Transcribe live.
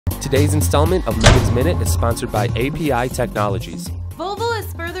Today's installment of Meaghan's Minute is sponsored by API Technologies. Volvo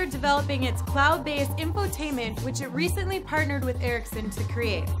is further developing its cloud-based infotainment, which it recently partnered with Ericsson to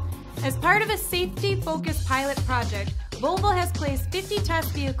create. As part of a safety-focused pilot project, Volvo has placed 50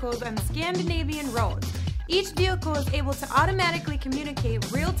 test vehicles on Scandinavian roads. Each vehicle is able to automatically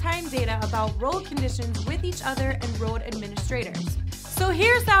communicate real-time data about road conditions with each other and road administrators. So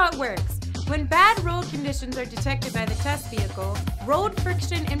here's how it works. When bad road conditions are detected by the test vehicle, road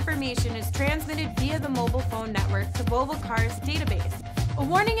friction information is transmitted via the mobile phone network to Volvo Cars database. A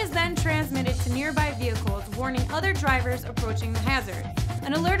warning is then transmitted to nearby vehicles, warning other drivers approaching the hazard.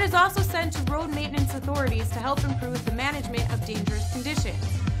 An alert is also sent to road maintenance authorities to help improve the management of dangerous conditions.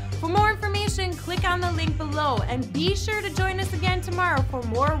 For more information, click on the link below and be sure to join us again tomorrow for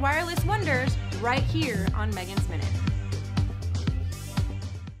more wireless wonders right here on Meaghan's Minute.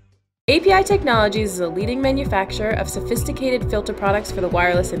 API Technologies is a leading manufacturer of sophisticated filter products for the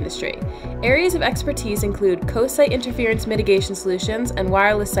wireless industry. Areas of expertise include co-site interference mitigation solutions and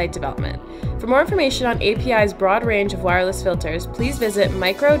wireless site development. For more information on API's broad range of wireless filters, please visit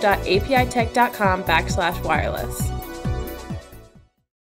micro.apitech.com/wireless.